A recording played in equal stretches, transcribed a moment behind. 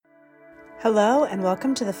Hello and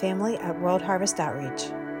welcome to the family at World Harvest Outreach.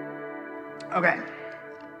 Okay.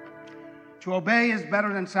 To obey is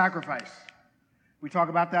better than sacrifice. We talked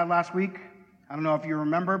about that last week. I don't know if you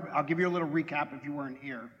remember. I'll give you a little recap if you weren't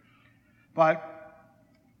here. But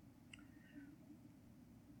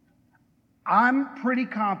I'm pretty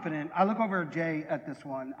confident. I look over at Jay at this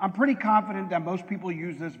one. I'm pretty confident that most people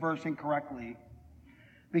use this verse incorrectly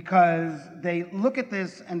because they look at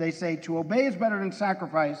this and they say to obey is better than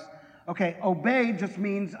sacrifice. Okay, obey just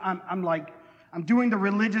means I'm doing the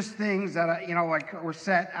religious things that we're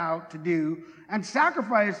set out to do, and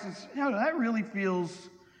sacrifice is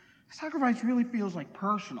sacrifice really feels like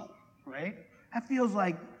personal, right? That feels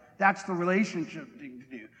like that's the relationship thing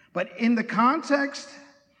to do. But in the context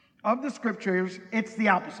of the scriptures, it's the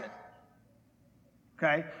opposite.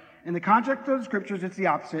 Okay, in the context of the scriptures, it's the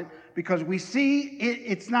opposite because we see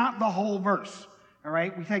it's not the whole verse. All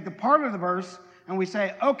right, we take the part of the verse and we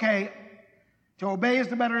say, okay, to obey is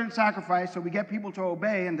the better than sacrifice, so we get people to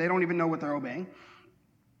obey, and they don't even know what they're obeying.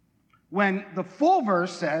 When the full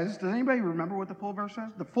verse says, does anybody remember what the full verse says?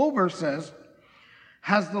 The full verse says,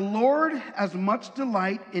 has the Lord as much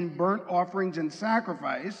delight in burnt offerings and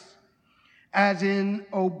sacrifice as in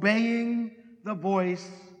obeying the voice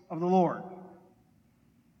of the Lord?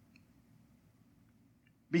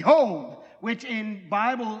 Behold, which in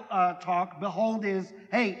Bible talk, behold is,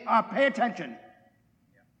 hey, pay attention.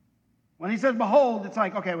 When he says behold, it's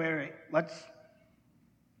like, okay, wait, let's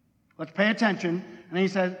pay attention. And he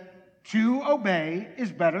says, to obey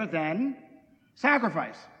is better than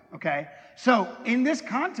sacrifice, okay? So in this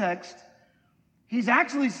context, he's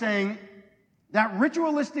actually saying that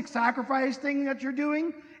ritualistic sacrifice thing that you're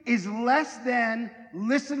doing is less than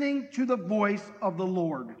listening to the voice of the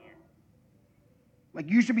Lord. Like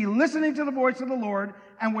you should be listening to the voice of the Lord,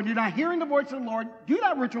 and when you're not hearing the voice of the Lord, do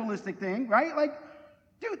that ritualistic thing, right? Like,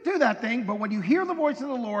 do that thing, but when you hear the voice of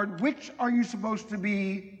the Lord, which are you supposed to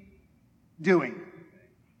be doing?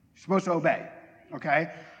 You're supposed to obey,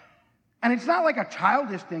 okay? And it's not like a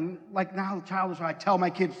childish thing, like now childish, I tell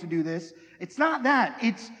my kids to do this. It's not that.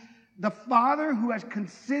 It's the Father who has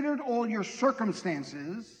considered all your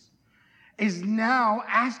circumstances is now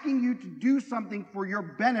asking you to do something for your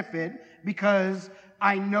benefit because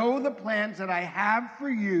I know the plans that I have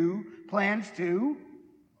for you, plans to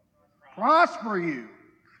prosper you.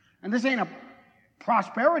 And this ain't a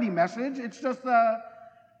prosperity message. It's just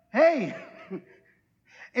hey,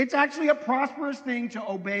 it's actually a prosperous thing to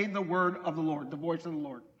obey the word of the Lord, the voice of the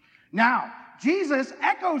Lord. Now, Jesus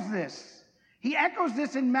echoes this. He echoes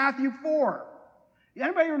this in Matthew 4.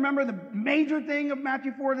 Anybody remember the major thing of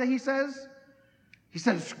Matthew 4 that he says? He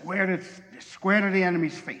says, square to the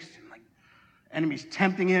enemy's face. And like, enemies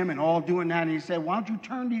tempting him and all doing that. And he said, why don't you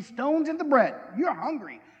turn these stones into bread? You're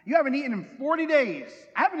hungry. You haven't eaten in 40 days.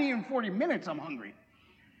 I haven't eaten in 40 minutes. I'm hungry.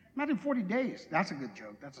 Imagine 40 days. That's a good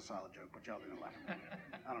joke. That's a solid joke, but y'all didn't laugh.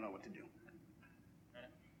 I don't know what to do.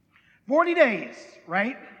 40 days,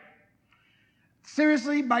 right?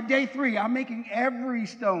 Seriously, by day 3, I'm making every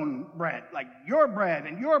stone bread. Like your bread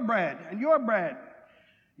and your bread and your bread.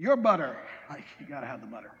 Your butter. Like, you got to have the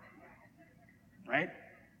butter. Right?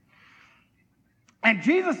 And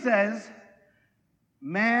Jesus says,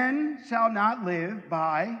 man shall not live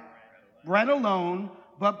by bread alone,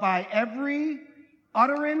 but by every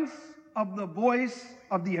utterance of the voice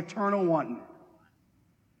of the Eternal One.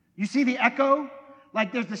 You see the echo?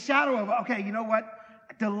 Like there's the shadow of, okay, you know what?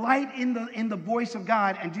 Delight in the voice of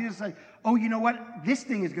God. And Jesus said, oh, you know what? This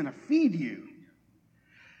thing is going to feed you.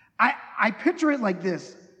 I picture it like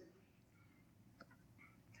this.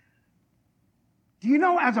 Do you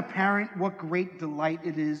know as a parent what great delight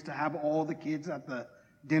it is to have all the kids at the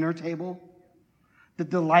dinner table? The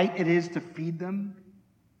delight it is to feed them?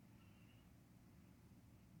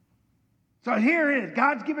 So here it is.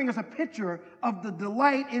 God's giving us a picture of the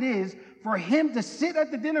delight it is for him to sit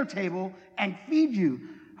at the dinner table and feed you.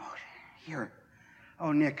 Oh, here.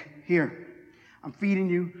 Oh, Nick, here. I'm feeding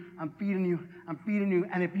you. I'm feeding you. I'm feeding you.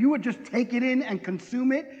 And if you would just take it in and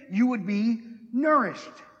consume it, you would be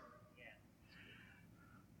nourished.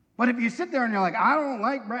 But if you sit there and you're like, I don't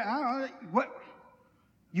like bread, what?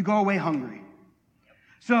 You go away hungry.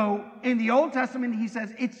 So in the Old Testament, he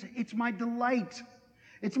says, it's my delight.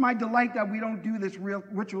 It's my delight that we don't do this real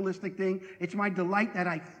ritualistic thing. It's my delight that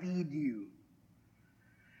I feed you.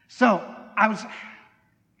 So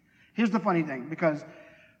here's the funny thing, because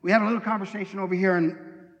we had a little conversation over here, and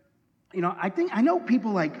I know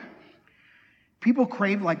people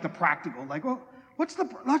crave like the practical, like, well, what's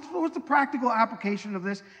the practical application of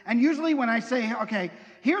this? And usually when I say, okay,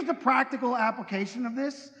 here's the practical application of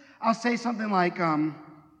this, I'll say something like,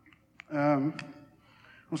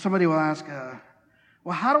 Well, somebody will ask,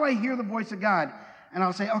 well, how do I hear the voice of God? And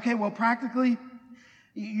I'll say, okay, well, practically,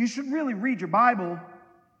 you should really read your Bible.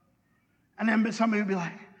 And then somebody will be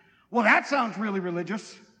like, well, that sounds really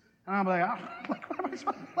religious. And I'm like, what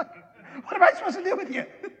am I supposed to do with you?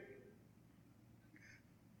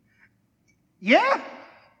 Yeah,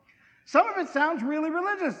 some of it sounds really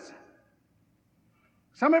religious.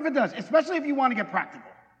 Some of it does, especially if you want to get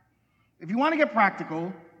practical. If you want to get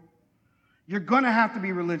practical, you're going to have to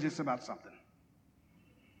be religious about something.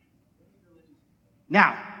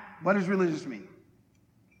 Now, what does religious mean?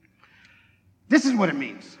 This is what it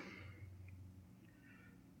means.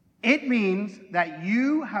 It means that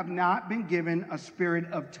you have not been given a spirit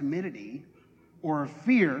of timidity or of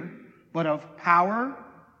fear, but of power,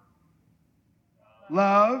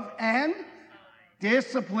 love, and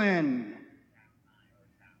discipline.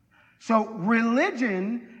 So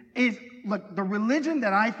religion is, look, the religion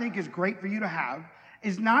that I think is great for you to have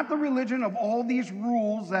is not the religion of all these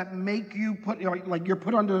rules that make you put, like you're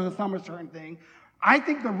put under the thumb a certain thing. I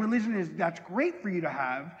think the religion that's great for you to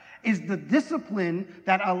have is the discipline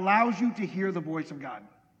that allows you to hear the voice of God.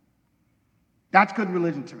 That's good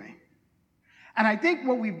religion to me. And I think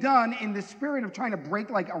what we've done in the spirit of trying to break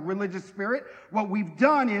like a religious spirit, what we've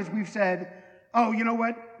done is we've said, oh, you know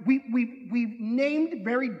what? We've named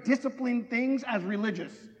very disciplined things as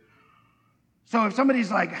religious. So if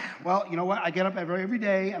somebody's like, well, you know what? I get up every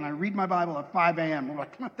day and I read my Bible at 5 a.m. We're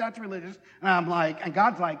like, that's religious. And I'm like, and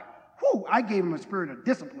God's like, whew, I gave him a spirit of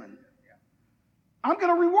discipline. I'm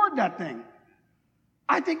going to reward that thing.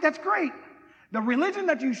 I think that's great. The religion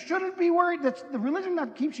that you shouldn't be worried, that's the religion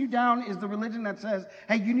that keeps you down is the religion that says,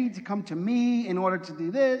 hey, you need to come to me in order to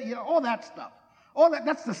do this, you know, all that stuff.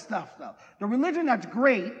 That's the stuff. The religion that's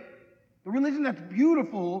great, the religion that's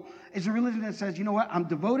beautiful is a religion that says, you know what, I'm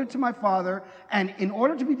devoted to my Father, and in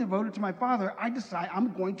order to be devoted to my Father, I decide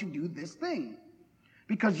I'm going to do this thing.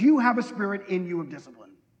 Because you have a spirit in you of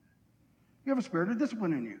discipline. You have a spirit of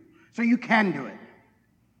discipline in you. So you can do it.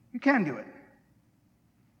 You can do it.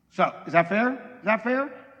 So, is that fair? Is that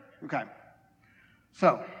fair? Okay.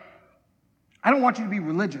 So, I don't want you to be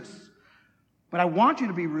religious, but I want you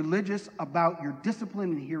to be religious about your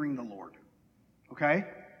discipline in hearing the Lord. Okay?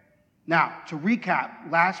 Now, to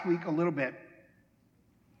recap last week a little bit,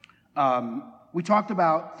 we talked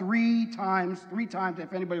about three times,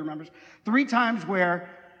 if anybody remembers, 3 times where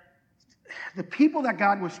the people that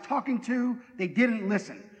God was talking to, they didn't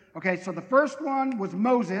listen. Okay, so the first one was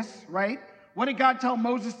Moses, right? What did God tell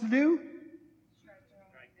Moses to do?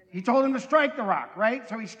 He told him to strike the rock, right?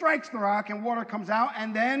 So he strikes the rock and water comes out.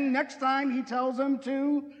 And then next time he tells him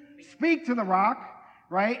to speak to the rock,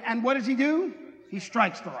 right? And what does he do? He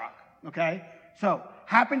strikes the rock, okay? So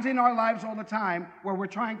happens in our lives all the time where we're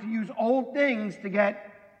trying to use old things to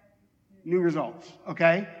get new results,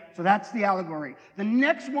 okay? So that's the allegory. The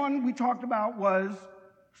next one we talked about was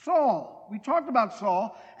Saul. We talked about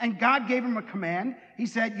Saul, and God gave him a command. He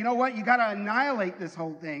said, you know what? You got to annihilate this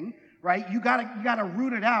whole thing, right? You got to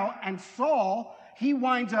root it out. And Saul, he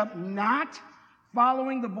winds up not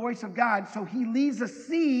following the voice of God, so he leaves a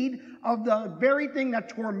seed of the very thing that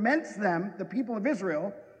torments them, the people of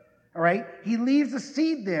Israel, all right? He leaves a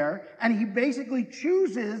seed there, and he basically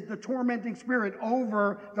chooses the tormenting spirit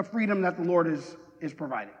over the freedom that the Lord is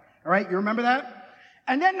providing, all right? You remember that?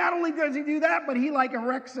 And then not only does he do that, but he like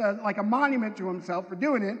erects a monument to himself for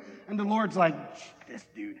doing it. And the Lord's like, this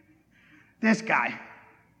dude, this guy,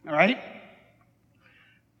 all right?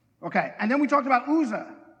 Okay, and then we talked about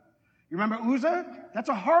Uzzah. You remember Uzzah? That's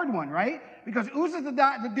a hard one, right? Because Uzzah's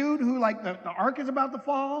the dude who like the ark is about to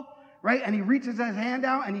fall, right? And he reaches his hand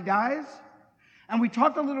out and he dies. And we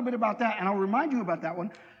talked a little bit about that, and I'll remind you about that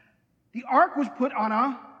one. The ark was put on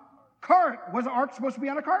a cart. Was the ark supposed to be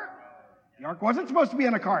on a cart? The ark wasn't supposed to be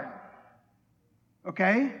on a cart.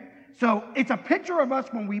 Okay? So it's a picture of us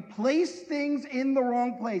when we place things in the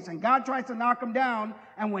wrong place and God tries to knock them down,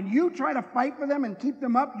 and when you try to fight for them and keep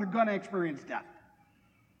them up, you're going to experience death.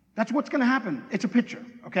 That's what's going to happen. It's a picture.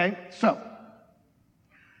 Okay? So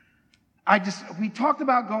we talked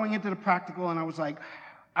about going into the practical, and I was like,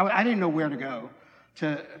 I didn't know where to go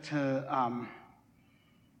because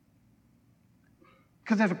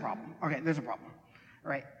there's a problem. Okay, there's a problem.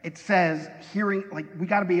 Right? It says hearing, like we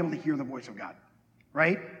got to be able to hear the voice of God,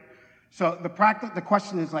 right? So the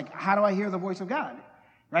question is like, how do I hear the voice of God,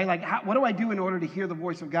 right? Like, what do I do in order to hear the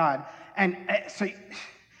voice of God? And so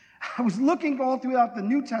I was looking all throughout the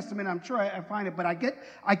New Testament. I'm sure I find it, but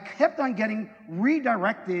I kept on getting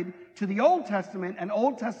redirected to the Old Testament and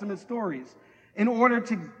Old Testament stories in order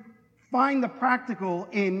to find the practical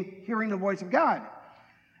in hearing the voice of God.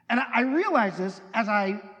 And I realized this as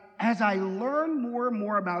as I learn more and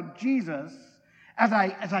more about Jesus, as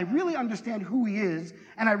I really understand who he is,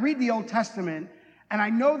 and I read the Old Testament, and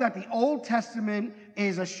I know that the Old Testament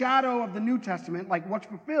is a shadow of the New Testament, like what's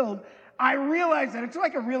fulfilled, I realize that it's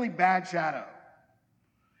like a really bad shadow.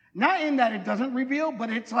 Not in that it doesn't reveal,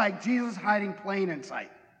 but it's like Jesus hiding plain in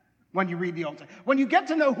sight when you read the Old Testament. When you get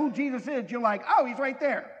to know who Jesus is, you're like, oh, he's right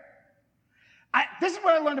there. This is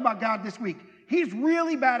what I learned about God this week. He's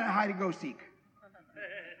really bad at hide and go seek.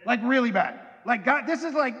 Like really bad. Like God, this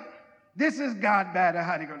is God bad at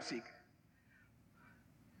hide and go seek.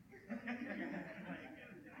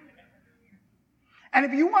 And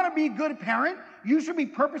if you want to be a good parent, you should be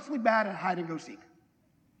purposely bad at hide and go seek.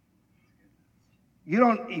 You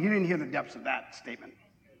didn't hear the depths of that statement.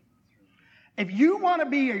 If you want to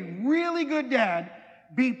be a really good dad,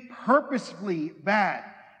 be purposefully bad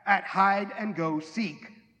at hide and go seek.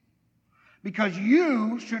 Because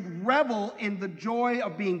you should revel in the joy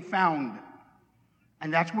of being found.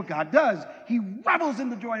 And that's what God does. He revels in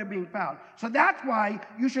the joy of being found. So that's why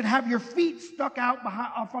you should have your feet stuck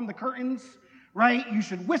out from the curtains, right? You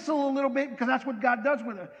should whistle a little bit because that's what God does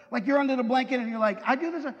with it. Like you're under the blanket and you're like, I do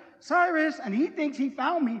this, Cyrus, and he thinks he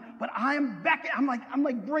found me, but I am back. I'm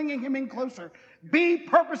like bringing him in closer. Be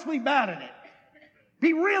purposely bad at it.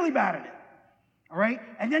 Be really bad at it. All right?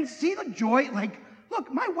 And then see the joy. Like,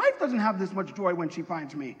 look, my wife doesn't have this much joy when she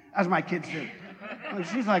finds me, as my kids do.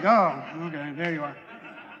 She's like, oh, okay, there you are.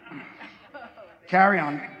 Carry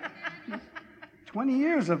on. 20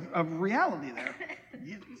 years of reality there.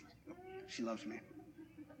 She loves me.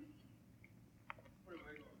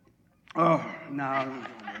 Oh, no.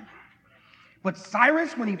 But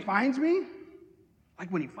Cyrus, when he finds me,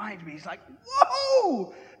 he's like,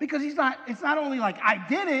 whoa! Because it's not only like, I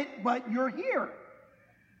did it, but you're here.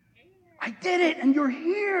 I did it, and you're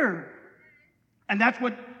here. And that's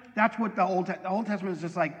what the Old Testament is,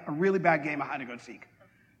 just like a really bad game of hide and go seek.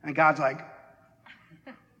 And God's like,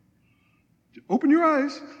 open your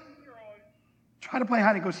eyes. Try to play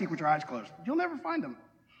hide and go seek with your eyes closed. You'll never find them.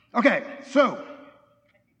 Okay, so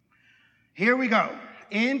here we go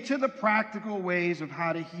into the practical ways of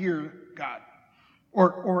how to hear God.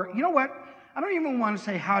 Or you know what? I don't even want to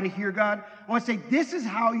say how to hear God. I want to say this is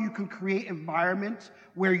how you can create environments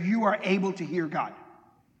where you are able to hear God.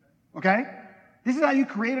 Okay? This is how you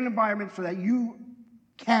create an environment so that you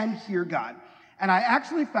can hear God. And I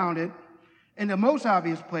actually found it in the most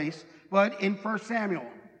obvious place, but in 1 Samuel.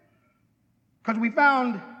 Because we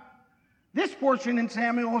found this portion in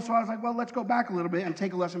Samuel, so I was like, well, let's go back a little bit and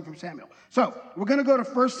take a lesson from Samuel. So we're going to go to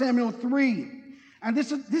 1 Samuel 3. And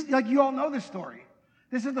this like you all know this story.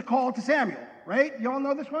 This is the call to Samuel, right? You all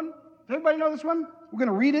know this one? Does everybody know this one? We're going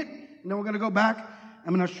to read it, and then we're going to go back.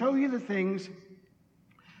 I'm going to show you the things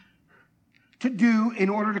to do in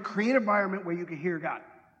order to create an environment where you can hear God.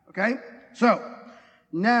 Okay? So,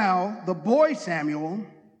 now the boy Samuel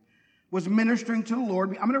was ministering to the Lord.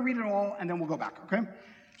 I'm going to read it all, and then we'll go back, okay?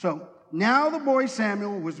 So, now the boy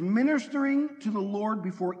Samuel was ministering to the Lord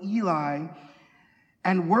before Eli,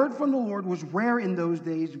 and word from the Lord was rare in those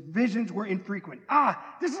days. Visions were infrequent.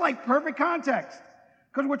 This is like perfect context.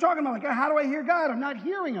 Because we're talking about, like, how do I hear God? I'm not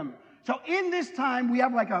hearing him. So in this time, we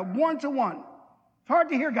have like a one-to-one. It's hard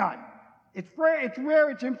to hear God. It's rare,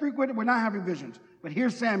 it's infrequent, we're not having visions. But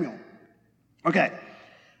here's Samuel. Okay.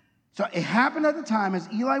 So it happened at the time as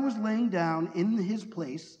Eli was laying down in his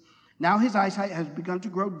place. Now his eyesight has begun to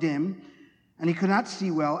grow dim, and he could not see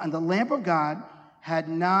well, and the lamp of God had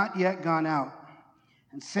not yet gone out.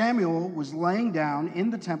 And Samuel was laying down in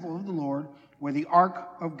the temple of the Lord where the ark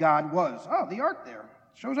of God was. Oh, the ark there.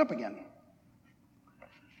 Shows up again.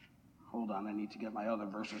 Hold on, I need to get my other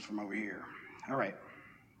verses from over here. All right.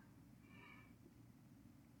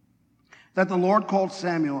 That the Lord called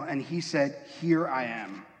Samuel, and he said, here I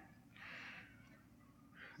am.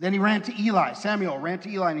 Then he ran to Eli. Samuel ran to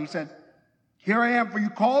Eli, and he said, here I am, for you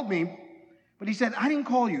called me. But he said, I didn't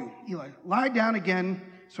call you, Eli. Lie down again.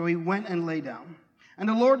 So he went and lay down. And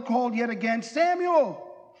the Lord called yet again, Samuel.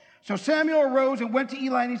 So Samuel arose and went to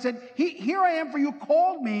Eli, and he said, here I am, for you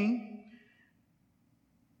called me.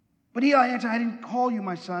 But Eli answered, I didn't call you,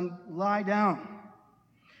 my son. Lie down.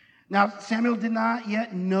 Now Samuel did not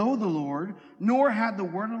yet know the Lord, nor had the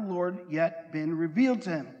word of the Lord yet been revealed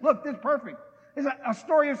to him. Look, this is perfect. This is a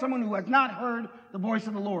story of someone who has not heard the voice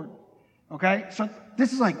of the Lord. Okay? So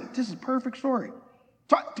this is a perfect story.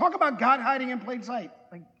 Talk about God hiding in plain sight.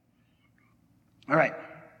 All right.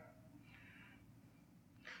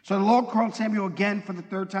 So the Lord called Samuel again for the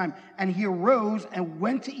third time, and he arose and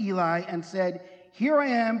went to Eli and said, here I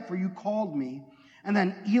am, for you called me. And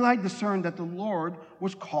then Eli discerned that the Lord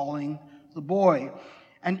was calling the boy.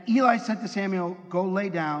 And Eli said to Samuel, go lay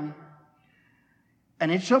down,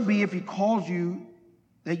 and it shall be if he calls you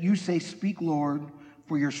that you say, speak, Lord,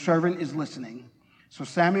 for your servant is listening. So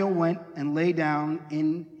Samuel went and lay down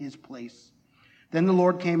in his place. Then the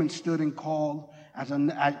Lord came and stood and called as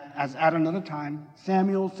at another time,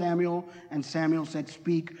 Samuel, Samuel, and Samuel said,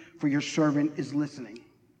 speak, for your servant is listening.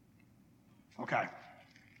 Okay.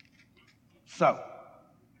 So,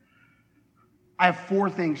 I have 4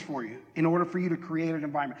 things for you in order for you to create an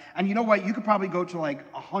environment. And you know what? You could probably go to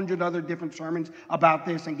like 100 other different sermons about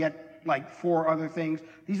this and get like 4 other things.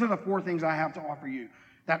 These are the 4 things I have to offer you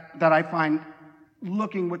that I find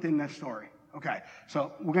looking within this story. Okay,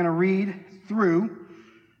 so we're going to read through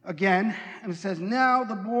again, and it says, now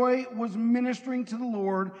the boy was ministering to the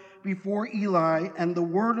Lord before Eli, and the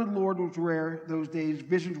word of the Lord was rare those days.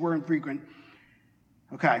 Visions were infrequent.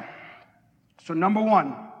 Okay, so number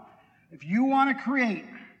 1, if you want to create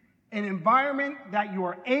an environment that you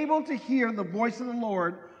are able to hear the voice of the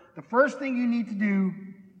Lord, the first thing you need to do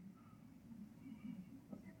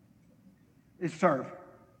is serve.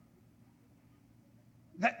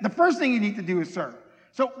 The first thing you need to do is serve.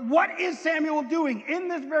 So what is Samuel doing in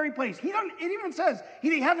this very place? It even says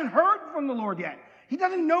he hasn't heard from the Lord yet. He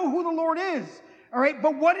doesn't know who the Lord is. All right,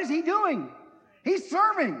 but what is he doing? He's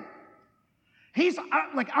serving. He's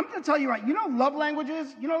I'm going to tell you right. You know love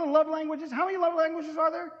languages? You know the love languages? How many love languages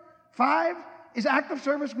are there? 5? Is act of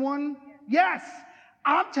service 1? Yes.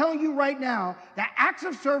 I'm telling you right now that acts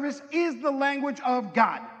of service is the language of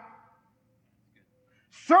God.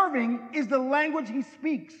 Serving is the language he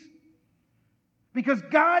speaks. Because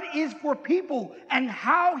God is for people, and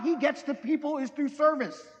how he gets to people is through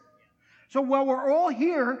service. So while we're all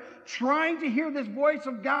here trying to hear this voice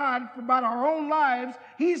of God about our own lives,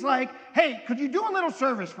 he's like, hey, could you do a little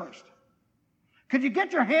service first? Could you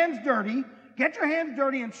get your hands dirty? Get your hands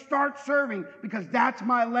dirty and start serving, because that's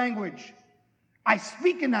my language. I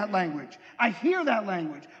speak in that language. I hear that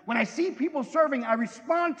language. When I see people serving, I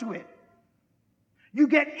respond to it. You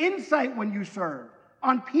get insight when you serve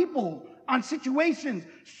on people, on situations.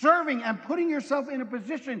 Serving and putting yourself in a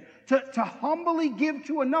position to humbly give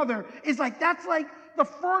to another is like, that's like the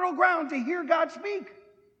fertile ground to hear God speak.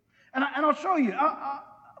 And I'll show you.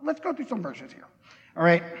 Let's go through some verses here. All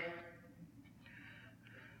right.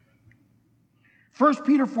 1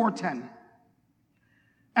 Peter 4:10.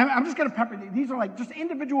 And I'm just going to pepper these are like just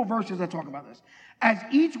individual verses that talk about this. As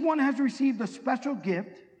each one has received a special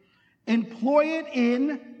gift, employ it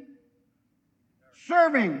in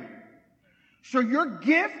serving. So your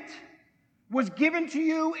gift was given to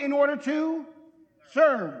you in order to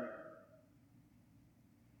serve.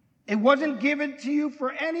 It wasn't given to you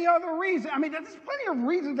for any other reason. I mean, there's plenty of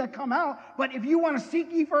reasons that come out, but if you want to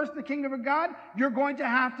seek ye first the kingdom of God, you're going to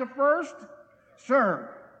have to first serve.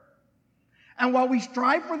 And while we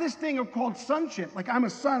strive for this thing of called sonship, like I'm a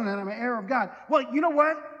son and I'm an heir of God, well, you know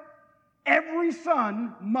what? Every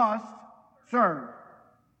son must serve.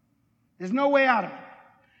 There's no way out of it.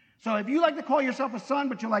 So if you like to call yourself a son,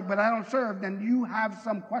 but you're like, but I don't serve, then you have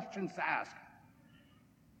some questions to ask.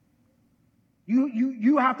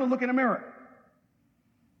 You have to look in a mirror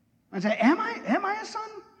and say, am I a son?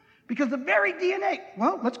 Because the very DNA,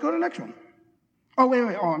 well, let's go to the next one. Oh,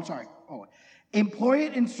 wait. Oh, I'm sorry. Oh, employ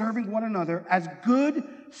it in serving one another as good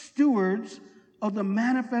stewards of the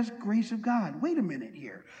manifest grace of God. Wait a minute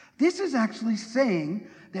here. This is actually saying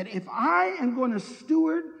that if I am going to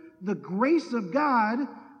steward the grace of God,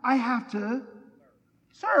 I have to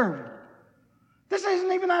serve. This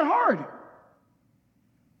isn't even that hard.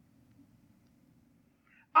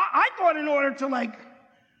 I thought in order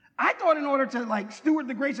to steward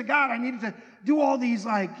the grace of God, I needed to do all these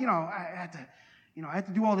I had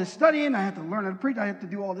to do all this studying. I had to learn how to preach. I had to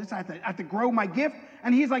do all this. I had to grow my gift.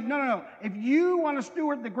 And he's like, no. If you want to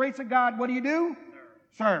steward the grace of God, what do?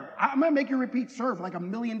 Serve. I'm going to make you repeat serve like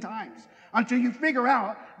 1,000,000 times until you figure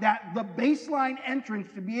out that the baseline entrance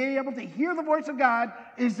to be able to hear the voice of God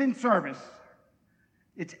is in service.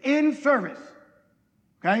 It's in service.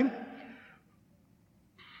 Okay?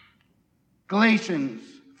 Galatians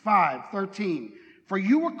 5:13. For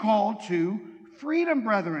you were called to freedom,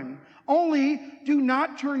 brethren. Only do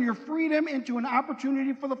not turn your freedom into an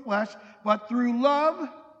opportunity for the flesh, but through love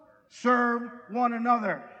serve one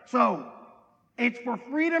another. So, it's for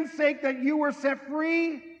freedom's sake that you were set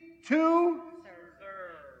free to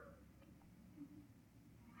serve.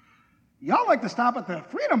 Y'all like to stop at the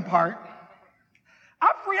freedom part.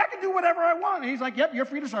 I'm free. I can do whatever I want. And he's like, yep, you're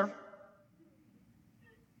free to serve.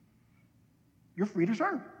 You're free to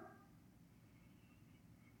serve.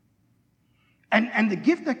 And the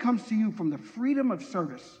gift that comes to you from the freedom of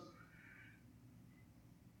service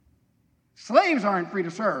Slaves aren't free to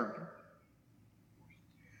serve.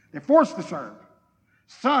 They're forced to serve.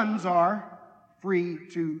 Sons are free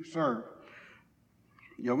to serve.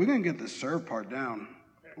 Yo, we're going to get the serve part down,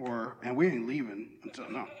 and we ain't leaving until,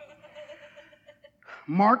 no.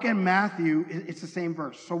 Mark and Matthew, it's the same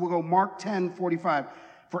verse. So we'll go Mark 10:45.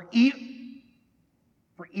 For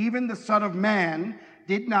even the Son of Man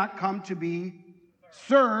did not come to be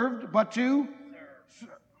served, but to serve.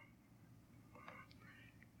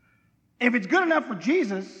 If it's good enough for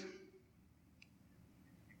Jesus,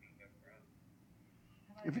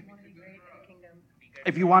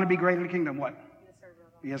 if you want to be great in the kingdom, what?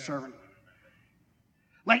 Be a servant.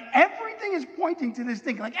 Like everything is pointing to this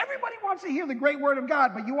thing. Like everybody wants to hear the great word of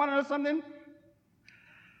God, but you want to know something?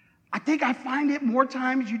 I think I find it more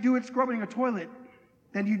times you do it scrubbing a toilet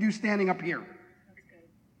than you do standing up here.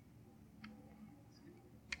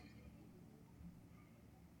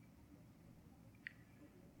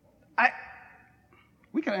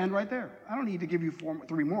 We could end right there. I don't need to give you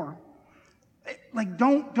 3 more. Like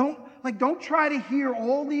don't try to hear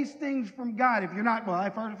all these things from God if you're not. Well, I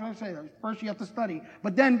first say that. First you have to study,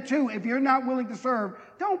 but then 2, if you're not willing to serve,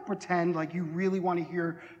 don't pretend like you really want to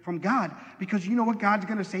hear from God, because you know what God's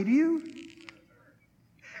going to say to you?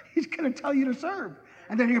 He's going to tell you to serve,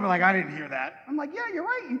 and then you're going to be like, I didn't hear that. I'm like, yeah, you're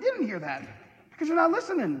right. You didn't hear that because you're not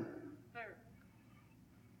listening.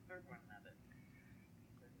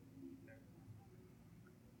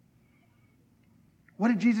 What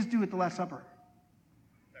did Jesus do at the Last Supper?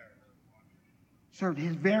 Served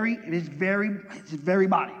his very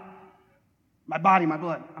body. My body, my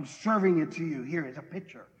blood. I'm serving it to you. Here is a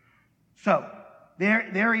picture. So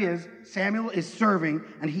there he is. Samuel is serving,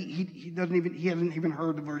 and he hasn't even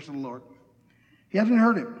heard the voice of the Lord. He hasn't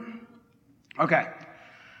heard it. Okay.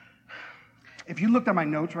 If you looked at my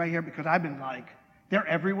notes right here, because I've been like, they're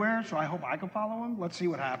everywhere, so I hope I can follow them. Let's see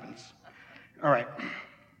what happens. All right.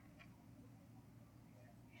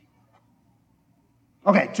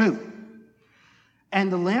 Okay, 2.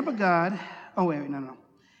 And the lamp of God, no.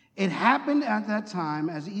 It happened at that time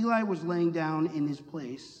as Eli was laying down in his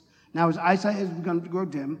place. Now his eyesight has begun to grow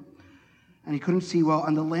dim, and he couldn't see well,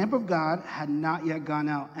 and the lamp of God had not yet gone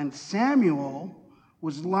out. And Samuel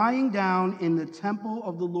was lying down in the temple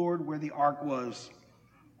of the Lord where the ark was.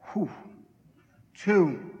 2. I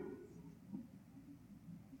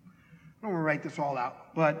don't want to write this all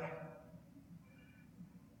out, but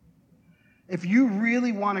if you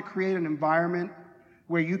really want to create an environment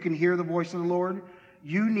where you can hear the voice of the Lord,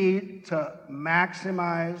 you need to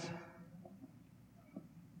maximize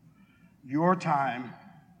your time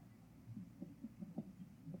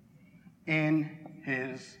in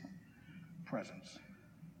his presence.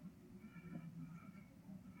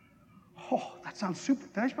 Oh, that sounds super.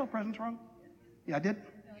 Did I spell presence wrong? Yeah, I did?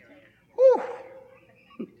 Whew.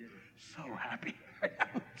 So happy.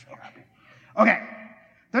 I'm so happy. Okay.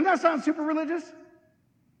 Doesn't that sound super religious?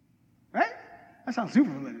 Right? That sounds super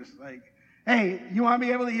religious. Like, hey, you want to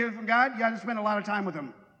be able to hear from God? You got to spend a lot of time with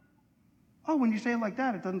him. Oh, when you say it like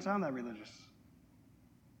that, it doesn't sound that religious.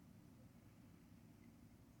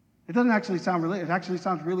 It doesn't actually sound religious. It actually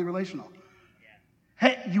sounds really relational. Yeah.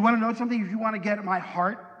 Hey, you want to know something? If you want to get at my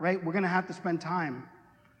heart, right, we're going to have to spend time.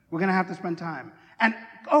 We're going to have to spend time. And,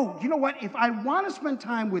 oh, you know what? If I want to spend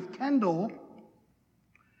time with Kendall,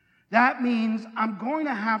 that means I'm going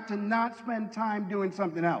to have to not spend time doing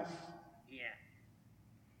something else. Yeah.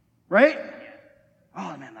 Right? Yeah.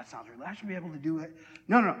 Oh, man, that sounds real. I should be able to do it.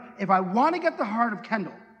 No. If I want to get the heart of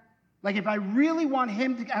Kendall, like if I really want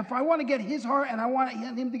him to, if I want to get his heart and I want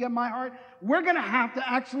him to get my heart, we're going to have to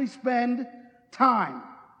actually spend time.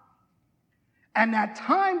 And that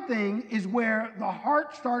time thing is where the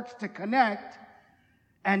heart starts to connect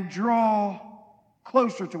and draw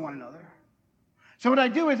closer to one another. So what I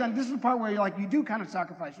do is, and this is the part where you do kind of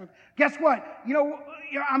sacrifice. So guess what?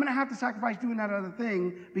 I'm going to have to sacrifice doing that other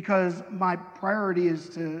thing because my priority is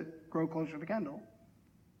to grow closer to Kendall.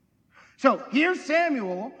 So here's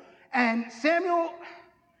Samuel, and Samuel,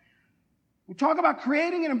 we talk about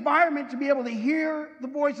creating an environment to be able to hear the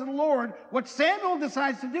voice of the Lord. What Samuel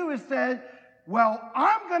decides to do is say, well,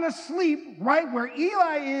 I'm going to sleep right where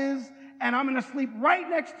Eli is, and I'm going to sleep right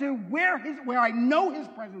next to where I know his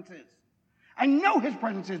presence is. I know his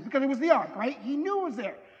presence is because it was the ark, right? He knew it was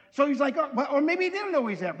there. So he's like, or maybe he didn't know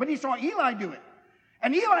he was there, but he saw Eli do it.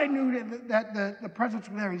 And Eli knew that the presence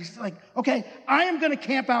was there. And he's like, okay, I am going to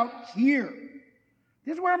camp out here.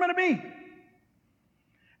 This is where I'm going to be.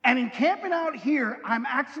 And in camping out here, I'm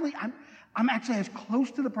actually as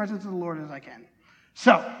close to the presence of the Lord as I can.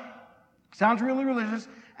 So, sounds really religious,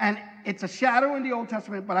 and it's a shadow in the Old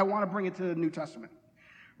Testament, but I want to bring it to the New Testament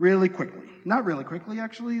really quickly. Not really quickly,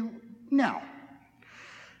 actually. Now,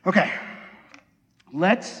 okay,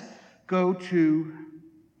 let's go to,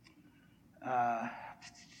 let's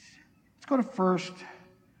go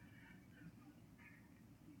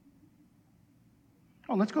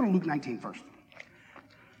to Luke 19 first.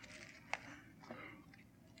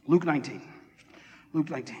 Luke 19.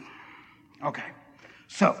 Okay,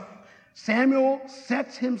 so Samuel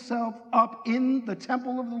sets himself up in the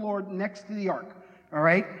temple of the Lord next to the ark, all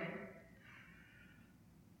right?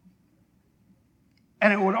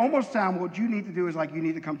 And it would almost sound, what you need to do is like you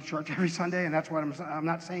need to come to church every Sunday, and that's what I'm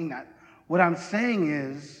not saying that. What I'm saying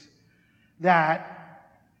is that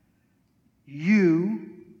you,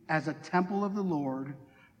 as a temple of the Lord,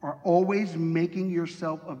 are always making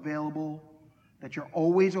yourself available, that you're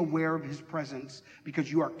always aware of his presence,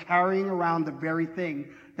 because you are carrying around the very thing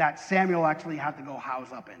that Samuel actually had to go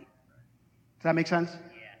house up in. Does that make sense?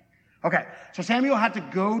 Yeah. Okay, so Samuel had to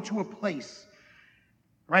go to a place,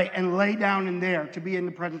 right, and lay down in there to be in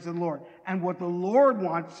the presence of the Lord. And what the Lord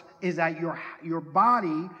wants is that your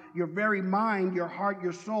body, your very mind, your heart,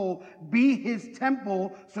 your soul, be his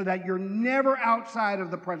temple, so that you're never outside of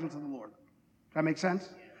the presence of the Lord. Does that make sense?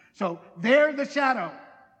 Yeah. So there, the shadow,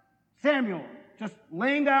 Samuel, just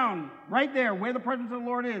laying down right there where the presence of the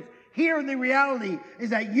Lord is. Here, the reality is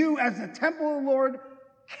that you, as the temple of the Lord,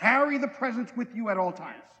 carry the presence with you at all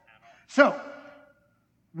times. So,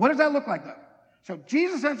 what does that look like, though? So,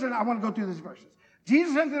 Jesus entered, I want to go through these verses.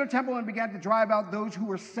 Jesus entered the temple and began to drive out those who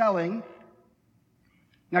were selling.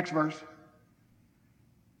 Next verse.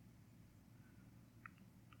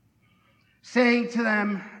 Saying to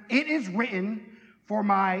them, "It is written, for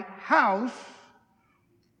my house,"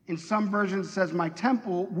 in some versions it says, "my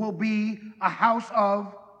temple will be a house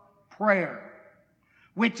of prayer,"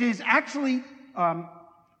 which is actually,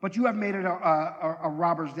 but you have made it a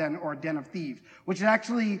robber's den or a den of thieves, which is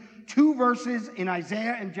actually two verses in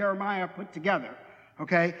Isaiah and Jeremiah put together.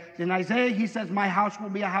 Okay? In Isaiah, he says, "My house will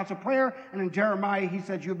be a house of prayer." And in Jeremiah, he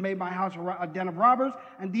says, "You've made my house a den of robbers."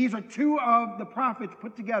 And these are two of the prophets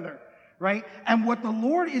put together, right? And what the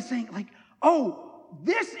Lord is saying, like, oh,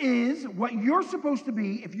 this is what you're supposed to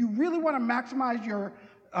be. If you really want to maximize your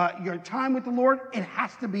time with the Lord, it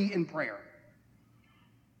has to be in prayer.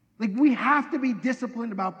 Like, we have to be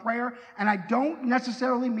disciplined about prayer, and I don't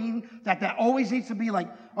necessarily mean that always needs to be like,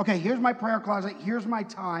 okay, here's my prayer closet, here's my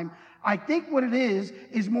time. I think what it is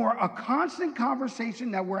more a constant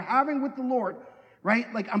conversation that we're having with the Lord,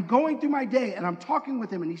 right? Like, I'm going through my day, and I'm talking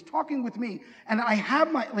with him, and he's talking with me, and I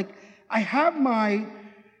have my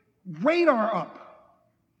radar up.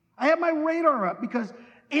 I have my radar up because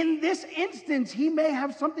in this instance, he may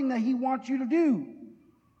have something that he wants you to do.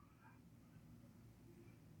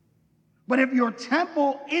 But if your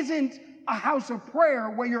temple isn't a house of prayer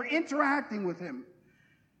where you're interacting with him,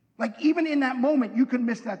 like even in that moment, you could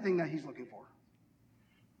miss that thing that he's looking for.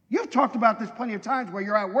 You've talked about this plenty of times where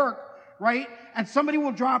you're at work, right? And somebody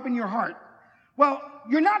will drop in your heart. Well,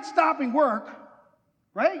 you're not stopping work,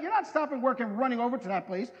 right? You're not stopping work and running over to that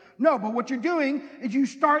place. No, but what you're doing is you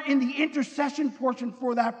start in the intercession portion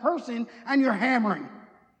for that person, and you're hammering.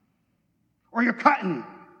 Or you're cutting.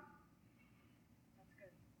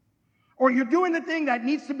 Or you're doing the thing that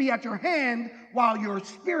needs to be at your hand while your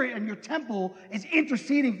spirit and your temple is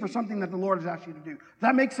interceding for something that the Lord has asked you to do. Does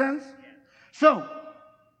that make sense? Yeah. So,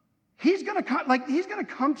 he's gonna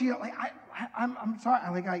come to you. Like, I'm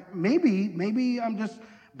sorry. Like, maybe I'm just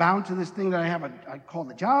bound to this thing that I call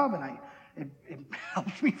the job, and it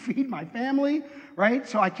helps me feed my family, right?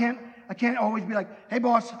 So I can't always be like, "Hey,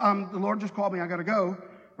 boss, the Lord just called me. I gotta go."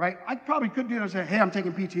 Right? I probably could do it and say, "Hey, I'm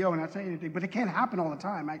taking PTO," and not say anything, but it can't happen all the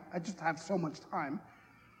time. I just have so much time.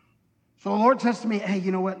 So the Lord says to me, "Hey,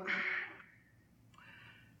 you know what?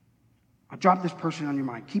 I'll drop this person on your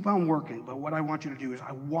mind. Keep on working, but what I want you to do is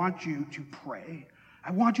I want you to pray. I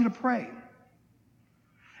want you to pray."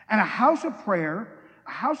 And a house of prayer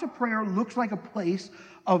looks like a place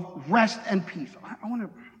of rest and peace. I want to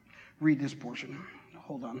read this portion.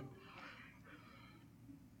 Hold on.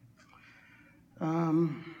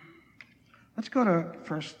 Let's go to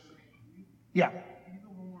first. Yeah.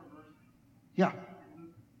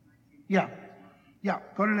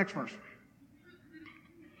 Go to the next verse.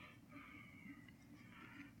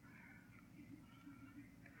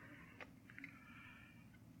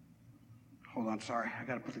 Hold on, sorry. I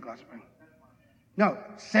got to put the glasses on. No,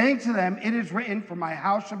 saying to them, "It is written, for my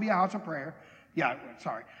house shall be a house of prayer." Yeah,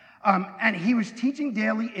 sorry. And he was teaching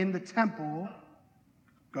daily in the temple.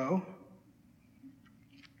 Go.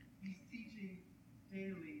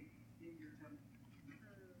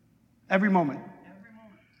 Every moment.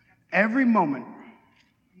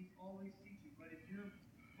 He's always teaching. But if you're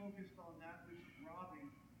focused on that which is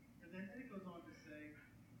robbing, and then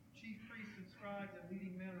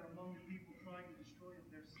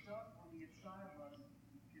inside of us,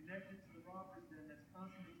 connected to the robber's den that's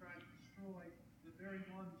constantly trying to destroy the very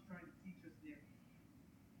one who's trying to teach us the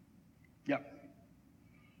Yep.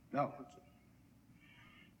 No.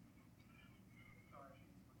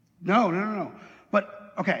 No.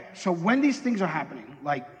 But, okay, so when these things are happening,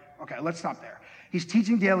 like, okay, let's stop there. He's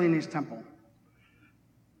teaching daily in his temple.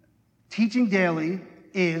 Teaching daily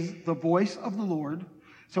is the voice of the Lord.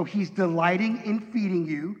 So he's delighting in feeding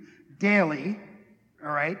you daily,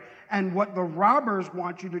 all right? And what the robbers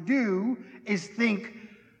want you to do is think,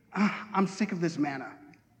 I'm sick of this manna.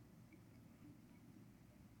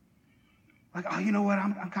 Like, oh, you know what?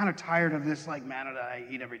 I'm kind of tired of this like manna that I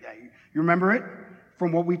eat every day. You remember it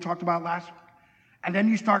from what we talked about last week? And then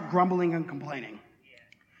you start grumbling and complaining.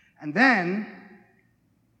 And then,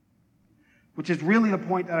 which is really the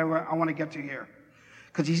point that I want to get to here.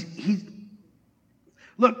 Because he's,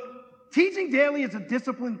 look, teaching daily is a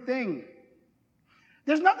disciplined thing.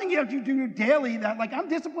 There's nothing you have to do daily that, like, I'm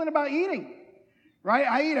disciplined about eating. Right?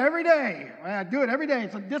 I eat every day. I do it every day.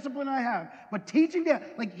 It's a discipline I have. But teaching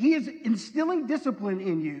that, like, he is instilling discipline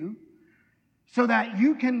in you so that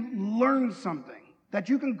you can learn something, that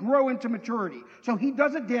you can grow into maturity. So he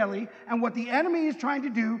does it daily, and what the enemy is trying to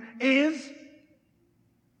do is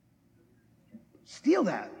steal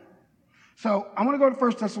that. So I want to go to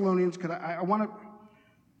 1 Thessalonians because I want to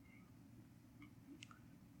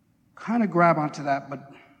kind of grab onto that,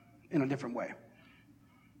 but in a different way.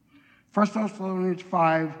 1 Thessalonians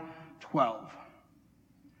 5:12.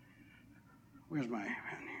 Where's my pen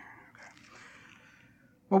here? Okay.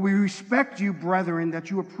 But we respect you, brethren, that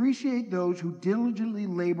you appreciate those who diligently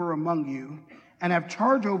labor among you and have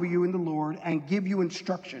charge over you in the Lord and give you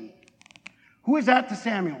instruction. Who is that to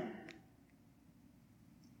Samuel?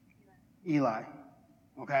 Eli.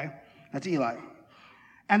 Okay? That's Eli.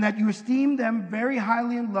 And that you esteem them very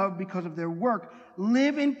highly in love because of their work.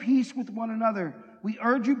 Live in peace with one another. We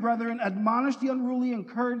urge you, brethren, admonish the unruly,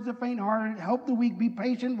 encourage the faint-hearted, help the weak, be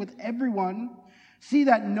patient with everyone. See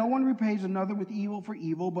that no one repays another with evil for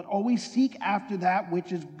evil, but always seek after that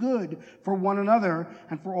which is good for one another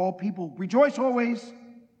and for all people. Rejoice always.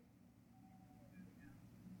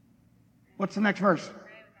 What's the next verse?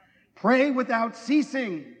 Pray without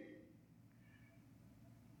ceasing.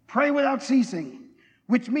 Pray without ceasing,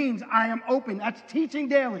 which means I am open. That's teaching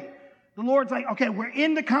daily. The Lord's like, okay, we're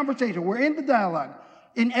in the conversation. We're in the dialogue.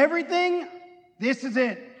 In everything, this is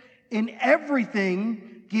it. In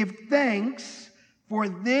everything, give thanks, for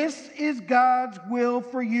this is God's will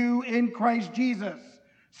for you in Christ Jesus.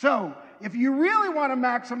 So, if you really want to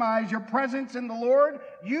maximize your presence in the Lord,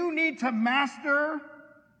 you need to master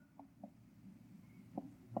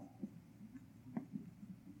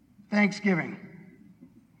Thanksgiving.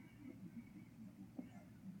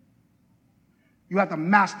 You have to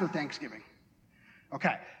master Thanksgiving.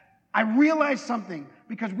 Okay. I realized something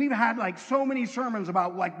because we've had like so many sermons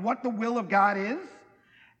about like what the will of God is.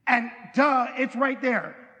 And duh, it's right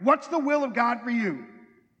there. What's the will of God for you?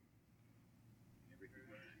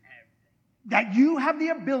 That you have the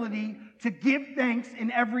ability to give thanks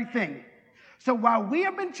in everything. So while we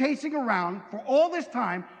have been chasing around for all this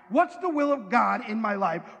time, what's the will of God in my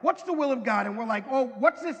life? What's the will of God? And we're like, oh,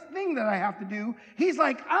 what's this thing that I have to do? He's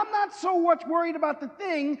like, I'm not so much worried about the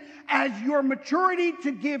thing as your maturity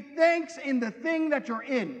to give thanks in the thing that you're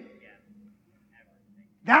in.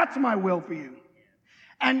 That's my will for you.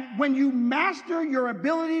 And when you master your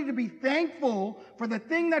ability to be thankful for the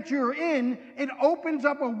thing that you're in, it opens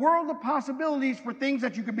up a world of possibilities for things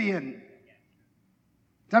that you could be in. Does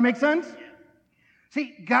that make sense?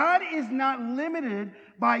 See, God is not limited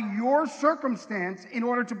by your circumstance in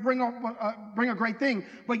order to bring a great thing,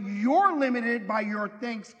 but you're limited by your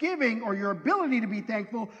thanksgiving or your ability to be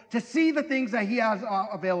thankful to see the things that He has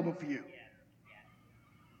available for you.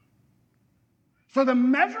 So the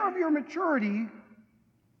measure of your maturity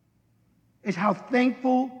is how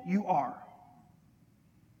thankful you are.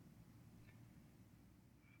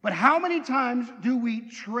 But how many times do we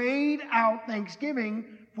trade out thanksgiving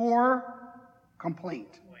for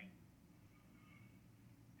complaint?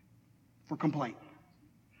 For complaint.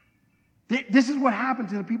 This is what happened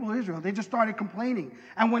to the people of Israel. They just started complaining.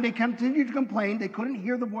 And when they continued to complain, they couldn't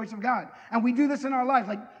hear the voice of God. And we do this in our lives.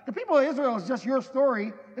 Like, the people of Israel is just your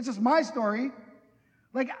story. It's just my story.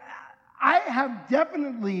 Like, I have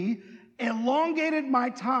definitely elongated my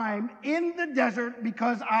time in the desert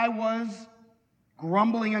because I was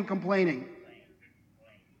grumbling and complaining.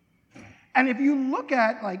 And if you look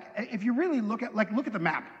at, like, if you really look at, like, look at the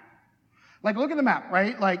map. Like, look at the map,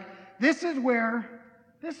 right? Like, this is where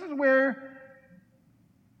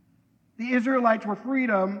the Israelites were freed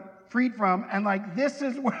from, and, like, this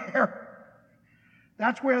is where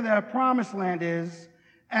That's where the promised land is.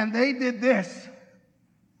 And they did this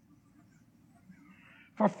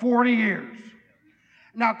for 40 years.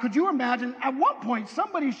 Now, could you imagine? At one point,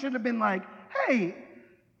 somebody should have been like, hey,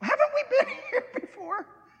 haven't we been here before?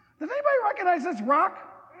 Does anybody recognize this rock?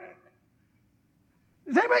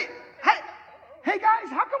 Does anybody? Hey guys,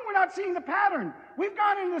 how come we're not seeing the pattern? We've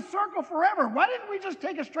gone in this circle forever. Why didn't we just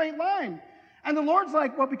take a straight line? And the Lord's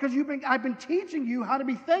like, well, because I've been teaching you how to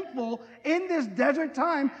be thankful in this desert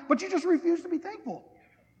time, but you just refuse to be thankful.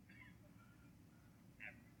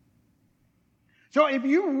 So if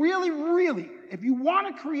you really, if you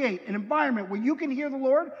want to create an environment where you can hear the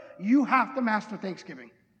Lord, you have to master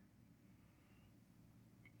Thanksgiving.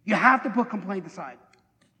 You have to put complaint aside.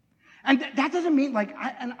 And that doesn't mean,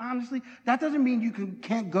 and honestly, that doesn't mean you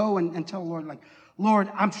can't go and tell the Lord, like,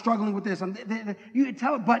 Lord, I'm struggling with this. You can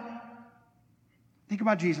tell it, but think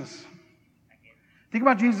about Jesus. Think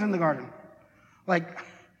about Jesus in the garden. Like,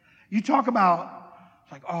 you talk about,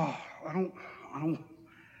 like, oh, I don't,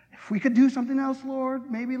 if we could do something else, Lord,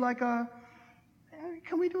 maybe can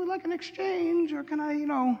we do like an exchange, or can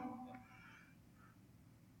I,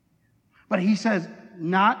 But he says,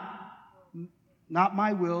 not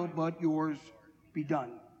my will, but yours be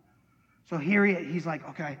done. So here he's like,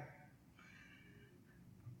 okay.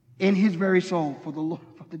 In his very soul, for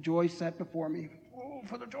the joy set before me. Oh,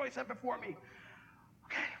 for the joy set before me.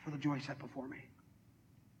 Okay, for the joy set before me.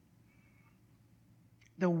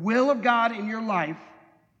 The will of God in your life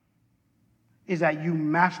is that you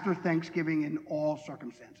master Thanksgiving in all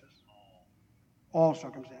circumstances. All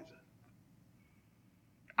circumstances.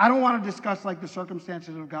 I don't want to discuss the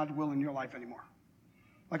circumstances of God's will in your life anymore.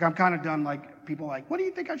 I'm kind of done, people what do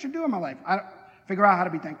you think I should do in my life? Figure out how to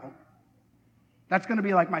be thankful. That's going to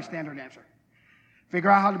be my standard answer. Figure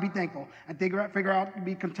out how to be thankful and figure out to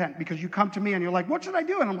be content, because you come to me and you're like, what should I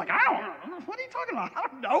do? And I'm like, I don't know. What are you talking about? I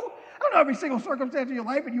don't know. I don't know every single circumstance of your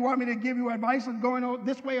life, and you want me to give you advice on going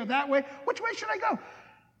this way or that way. Which way should I go?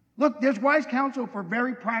 Look, there's wise counsel for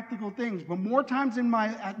very practical things, but more times I'm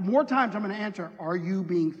going to answer, are you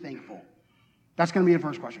being thankful? That's going to be the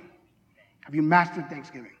first question. Have you mastered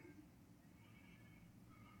Thanksgiving?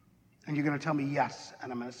 And you're going to tell me yes,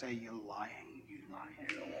 and I'm going to say, you're lying.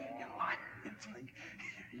 It's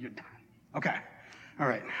you're done. Okay. All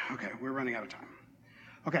right. Okay. We're running out of time.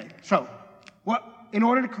 Okay. So, in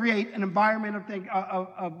order to create an environment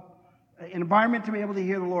an environment to be able to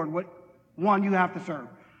hear the Lord, one, you have to serve.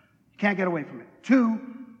 You can't get away from it. Two,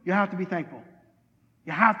 you have to be thankful.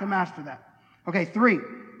 You have to master that. Okay. Three.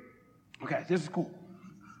 Okay. This is cool.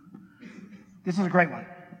 This is a great one.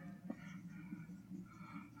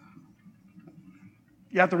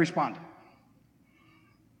 You have to respond.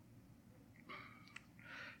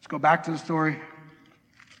 Let's go back to the story.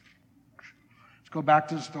 Let's go back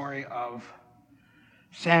to the story of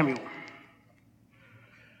Samuel.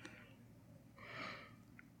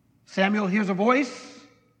 Samuel hears a voice,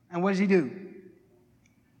 and what does he do?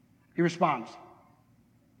 He responds.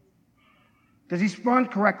 Does he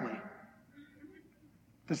respond correctly?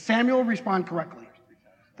 Does Samuel respond correctly?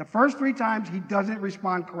 The first 3 times, he doesn't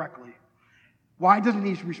respond correctly. Why doesn't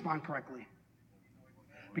he respond correctly?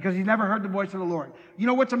 Because he never heard the voice of the Lord. You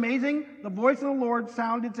know what's amazing? The voice of the Lord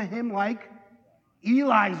sounded to him like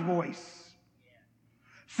Eli's voice.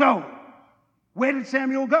 So, where did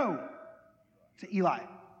Samuel go? To Eli.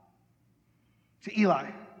 To Eli.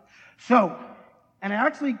 So, and it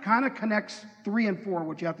actually kind of connects 3 and 4,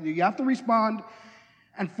 what you have to do. You have to respond,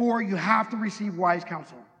 and 4, you have to receive wise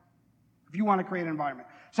counsel if you want to create an environment.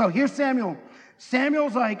 So here's Samuel.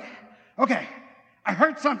 Samuel's like, okay, I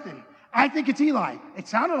heard something. I think it's Eli. It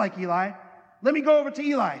sounded like Eli. Let me go over to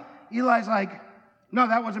Eli. Eli's like, no,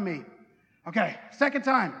 that wasn't me. Okay, second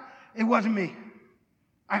time, it wasn't me.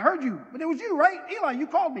 I heard you, but it was you, right? Eli, you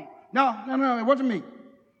called me. No, it wasn't me.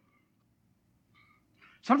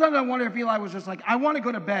 Sometimes I wonder if Eli was just like, I want to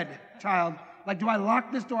go to bed, child. Do I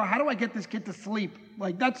lock this door? How do I get this kid to sleep?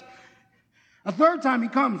 That's... A third time he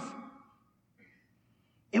comes.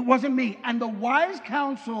 It wasn't me. And the wise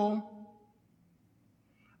counsel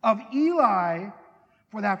of Eli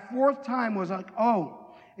for that 4th time was like,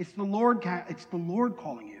 oh, it's the Lord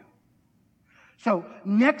calling you. So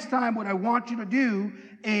next time what I want you to do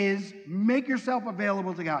is make yourself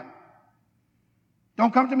available to God.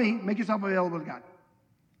 Don't come to me. Make yourself available to God.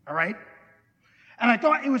 All right? And I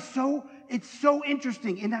thought it's so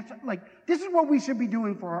interesting. And that's this is what we should be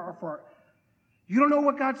doing for you don't know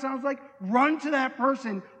what God sounds like? Run to that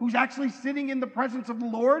person who's actually sitting in the presence of the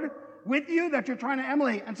Lord with you that you're trying to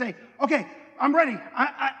emulate and say, okay, I'm ready.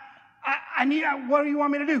 I need, what do you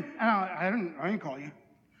want me to do? And I didn't call you.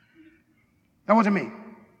 That wasn't me.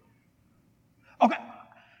 Okay,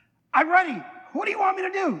 I'm ready. What do you want me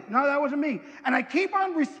to do? No, that wasn't me. And I keep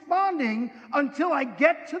on responding until I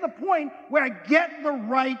get to the point where I get the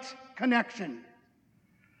right connection.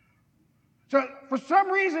 So for some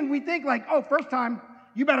reason, we think like, oh, first time,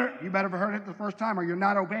 you better have heard it the first time or you're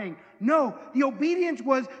not obeying. No, the obedience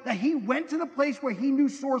was that he went to the place where he knew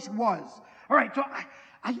source was. All right, so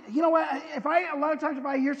you know what? A lot of times if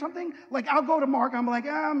I hear something, like I'll go to Mark, I'm like,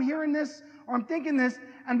 I'm hearing this or I'm thinking this,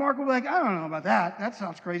 and Mark will be like, I don't know about that. That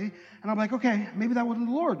sounds crazy. And I'm like, okay, maybe that wasn't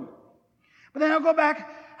the Lord. But then I'll go back,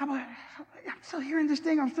 I'm like, I'm still hearing this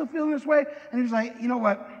thing, I'm still feeling this way. And he's like, you know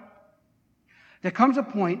what? There comes a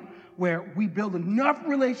point where we build enough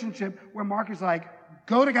relationship where Mark is like,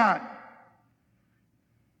 go to God.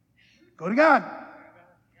 Go to God.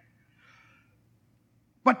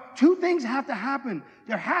 But two things have to happen.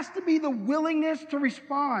 There has to be the willingness to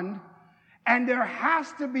respond, and there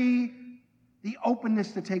has to be the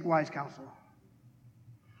openness to take wise counsel.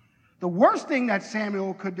 The worst thing that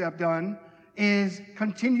Samuel could have done is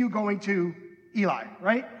continue going to Eli,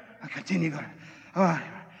 right? I continue going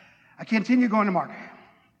to Mark.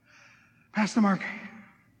 Pastor Mark.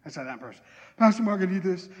 I said that first. Pastor Mark, I need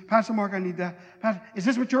this. Pastor Mark, I need that. Is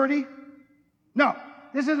this maturity? No,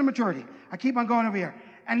 this isn't maturity. I keep on going over here.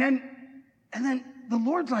 And then the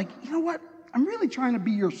Lord's like, you know what? I'm really trying to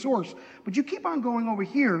be your source, but you keep on going over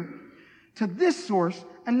here to this source,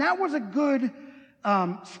 and that was a good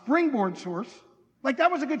springboard source. Like that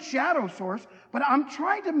was a good shadow source, but I'm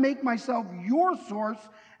trying to make myself your source,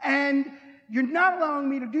 and you're not allowing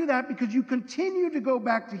me to do that because you continue to go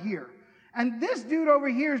back to here. And this dude over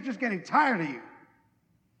here is just getting tired of you.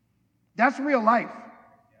 That's real life.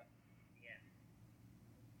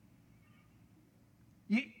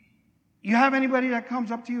 You have anybody that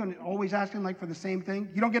comes up to you and always asking like for the same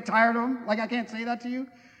thing? You don't get tired of them? Like I can't say that to you?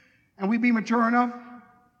 And we be mature enough?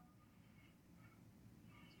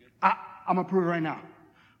 I'm going to prove it right now.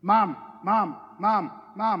 Mommy, mom.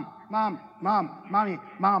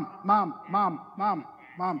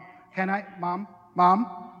 Can I?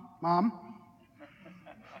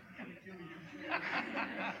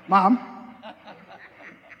 Mom.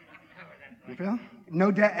 You feel?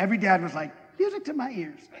 No dad. Every dad was like, music to my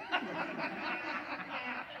ears.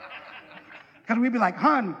 Because we'd be like,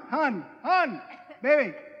 hun,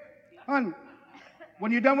 baby, hun,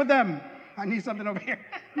 when you're done with them, I need something over here.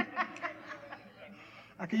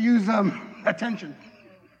 I could use attention.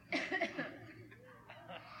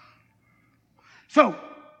 So,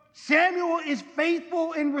 Samuel is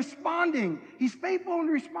faithful in responding. He's faithful in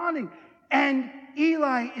responding. And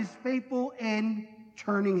Eli is faithful in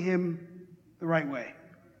turning him the right way.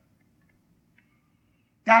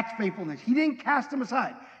 That's faithfulness. He didn't cast him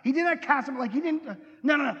aside. He did not cast him like he didn't.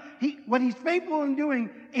 No. What he's faithful in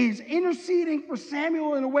doing is interceding for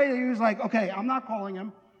Samuel in a way that he was like, okay, I'm not calling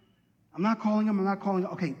him.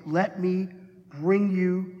 Okay, let me bring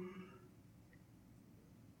you,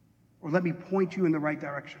 or let me point you in the right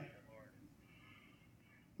direction.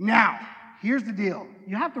 Now, here's the deal.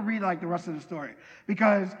 You have to read like the rest of the story.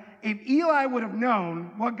 Because if Eli would have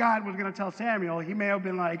known what God was going to tell Samuel, he may have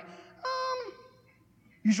been like,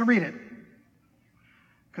 you should read it.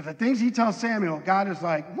 Because the things he tells Samuel, God is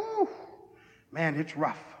like, whoo, man, it's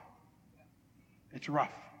rough. It's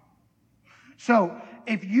rough. So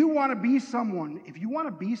if you want to be someone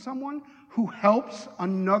who helps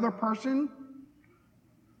another person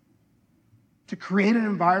to create an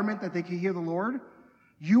environment that they can hear the Lord,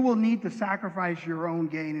 you will need to sacrifice your own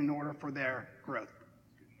gain in order for their growth.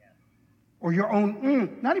 Or your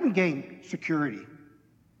own, not even gain, security.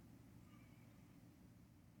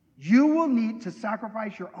 You will need to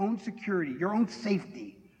sacrifice your own security, your own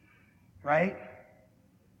safety, right?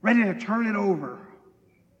 Ready to turn it over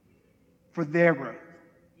for their growth.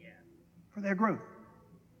 For their growth.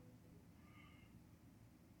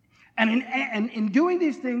 And in doing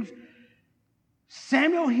these things,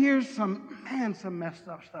 Samuel hears some messed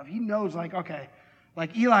up stuff. He knows like, okay,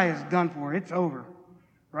 like Eli is done for. It's over,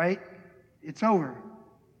 right? It's over.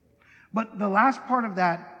 But the last part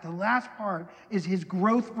is his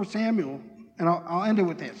growth for Samuel. And I'll end it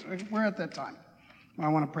with this. We're at that time. I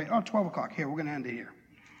want to pray. 12 o'clock. Here, we're going to end it here.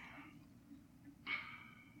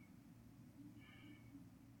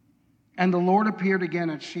 And the Lord appeared again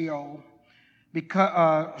at Shiloh,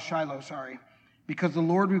 because the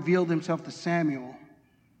Lord revealed himself to Samuel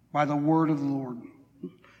by the word of the Lord.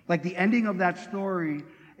 Like the ending of that story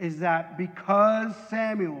is that because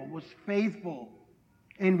Samuel was faithful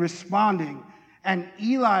in responding, and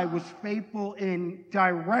Eli was faithful in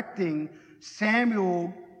directing,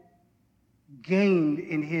 Samuel gained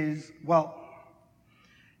in his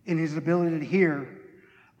ability to hear.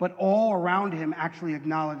 but all around him actually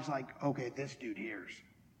acknowledge, like, okay, this dude hears.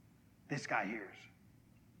 This guy hears.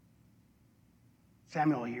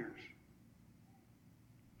 Samuel hears.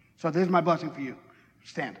 So this is my blessing for you.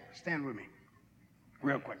 Stand with me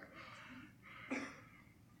real quick.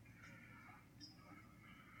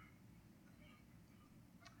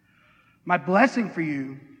 My blessing for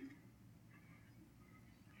you,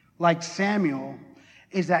 like Samuel,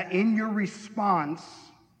 is that in your response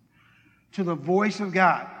to the voice of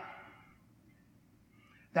God,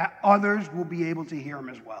 that others will be able to hear him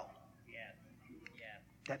as well.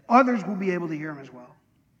 That others will be able to hear him as well.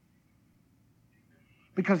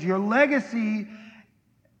 Because your legacy,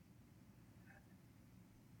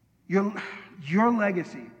 your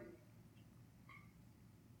legacy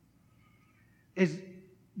is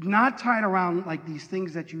not tied around like these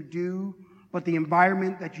things that you do, but the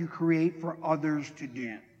environment that you create for others to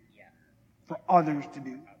do. For others to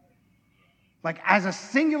do. Like as a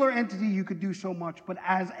singular entity, you could do so much, but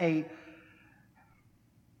as a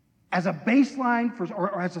baseline for,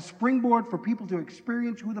 or as a springboard for people to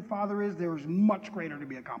experience who the Father is, there is much greater to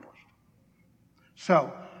be accomplished.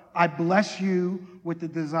 So I bless you with the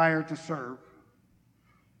desire to serve.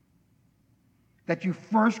 That you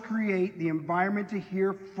first create the environment to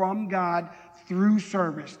hear from God through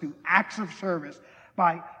service, through acts of service,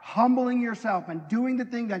 by humbling yourself and doing the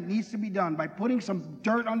thing that needs to be done, by putting some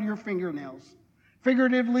dirt under your fingernails,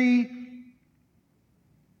 figuratively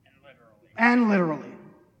and literally.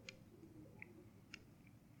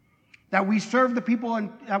 That we serve the people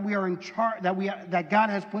that we are in charge, that God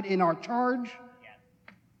has put in our charge.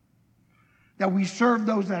 That we serve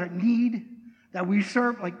those that are in need. That we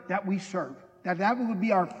serve. That would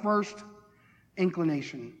be our first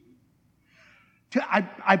inclination.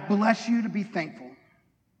 I bless you to be thankful.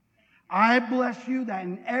 I bless you that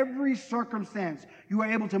in every circumstance you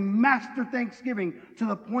are able to master thanksgiving to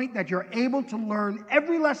the point that you're able to learn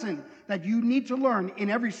every lesson that you need to learn in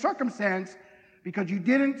every circumstance, because you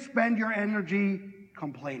didn't spend your energy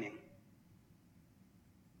complaining.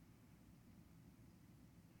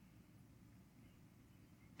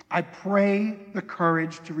 I pray the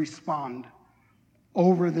courage to respond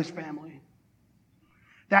over this family.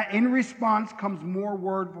 That in response comes more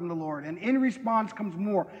word from the Lord. And in response comes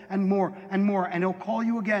more and more and more. And he'll call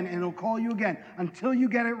you again and he'll call you again until you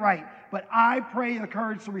get it right. But I pray the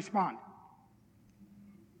courage to respond.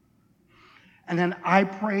 And then I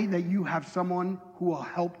pray that you have someone who will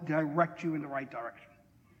help direct you in the right direction.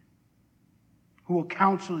 Who will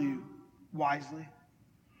counsel you wisely.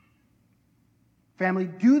 Family,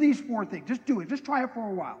 do these 4 things. Just do it. Just try it for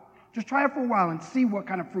a while. Just try it for a while and see what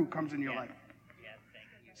kind of fruit comes in your life.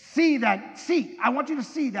 I want you to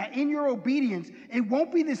see that in your obedience, it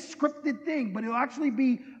won't be this scripted thing, but it'll actually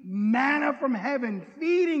be manna from heaven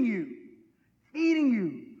feeding you.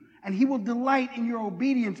 And he will delight in your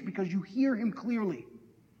obedience because you hear him clearly.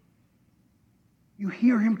 You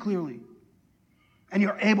hear him clearly. And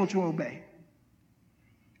you're able to obey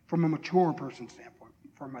from a mature person's standpoint,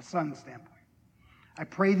 from a son's standpoint. I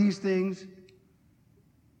pray these things.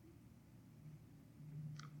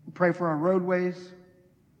 We pray for our roadways.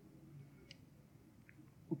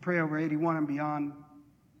 We pray over 81 and beyond.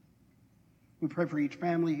 We pray for each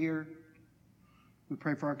family here. We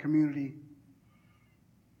pray for our community.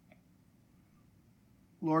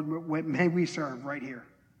 Lord, may we serve right here.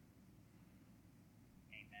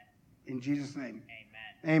 Amen. In Jesus' name.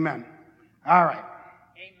 Amen. Amen. All right.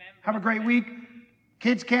 Amen. Have a great week.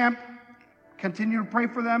 Kids camp. Continue to pray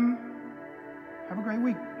for them. Have a great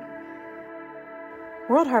week.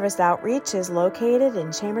 World Harvest Outreach is located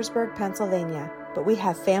in Chambersburg, Pennsylvania, but we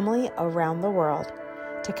have family around the world.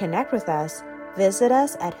 To connect with us, visit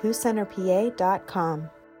us at whocenterpa.com.